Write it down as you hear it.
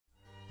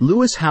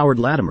Lewis Howard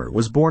Latimer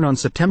was born on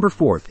September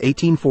 4,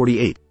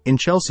 1848, in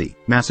Chelsea,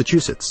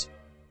 Massachusetts.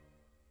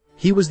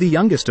 He was the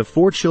youngest of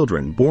 4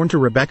 children born to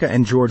Rebecca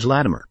and George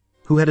Latimer,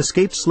 who had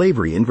escaped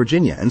slavery in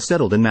Virginia and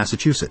settled in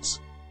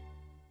Massachusetts.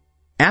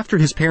 After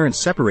his parents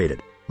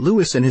separated,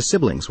 Lewis and his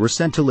siblings were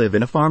sent to live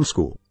in a farm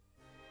school.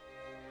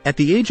 At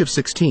the age of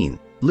 16,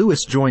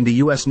 Lewis joined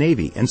the U.S.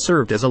 Navy and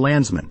served as a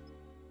landsman.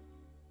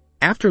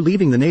 After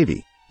leaving the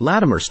Navy,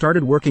 Latimer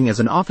started working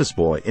as an office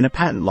boy in a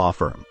patent law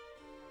firm.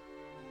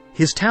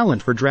 His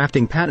talent for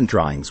drafting patent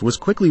drawings was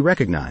quickly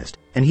recognized,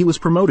 and he was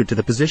promoted to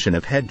the position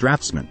of head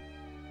draftsman.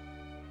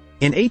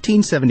 In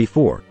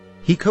 1874,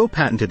 he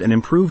co-patented an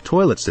improved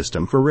toilet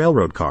system for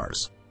railroad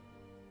cars.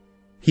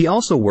 He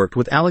also worked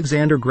with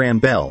Alexander Graham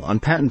Bell on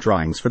patent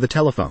drawings for the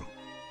telephone.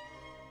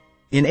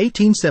 In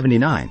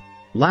 1879,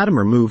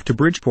 Latimer moved to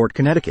Bridgeport,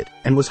 Connecticut,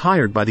 and was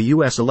hired by the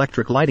U.S.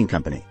 Electric Lighting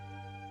Company.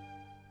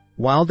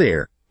 While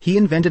there, he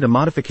invented a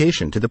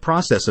modification to the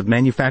process of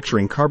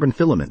manufacturing carbon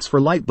filaments for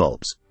light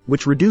bulbs,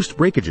 which reduced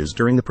breakages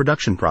during the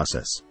production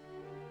process.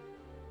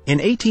 In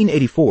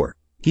 1884,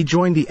 he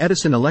joined the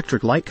Edison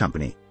Electric Light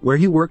Company, where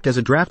he worked as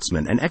a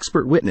draftsman and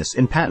expert witness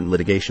in patent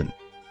litigation.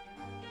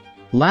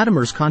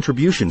 Latimer's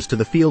contributions to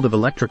the field of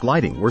electric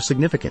lighting were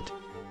significant.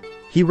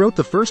 He wrote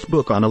the first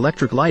book on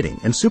electric lighting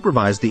and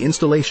supervised the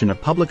installation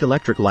of public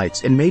electric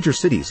lights in major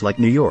cities like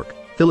New York,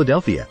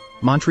 Philadelphia,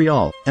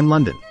 Montreal, and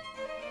London.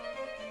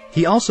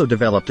 He also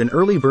developed an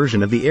early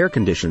version of the air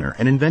conditioner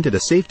and invented a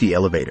safety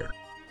elevator.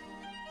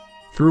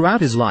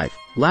 Throughout his life,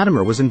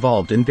 Latimer was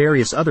involved in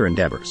various other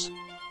endeavors.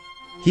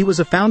 He was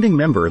a founding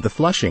member of the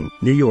Flushing,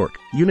 New York,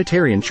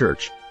 Unitarian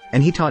Church,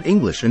 and he taught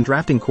English and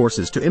drafting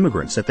courses to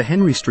immigrants at the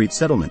Henry Street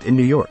Settlement in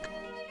New York.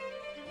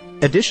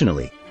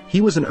 Additionally,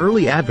 he was an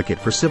early advocate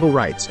for civil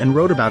rights and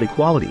wrote about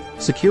equality,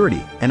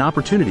 security, and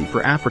opportunity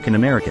for African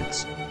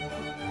Americans.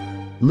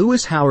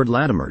 Lewis Howard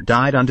Latimer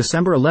died on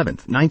December 11,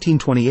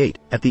 1928,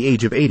 at the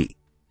age of 80.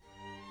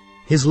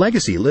 His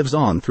legacy lives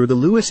on through the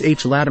Lewis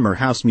H. Latimer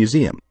House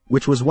Museum,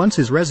 which was once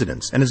his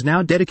residence and is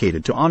now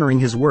dedicated to honoring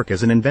his work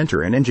as an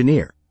inventor and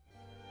engineer.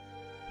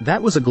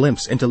 That was a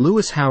glimpse into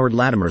Lewis Howard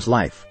Latimer's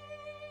life.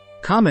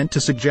 Comment to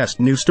suggest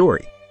new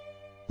story.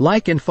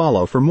 Like and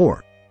follow for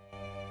more.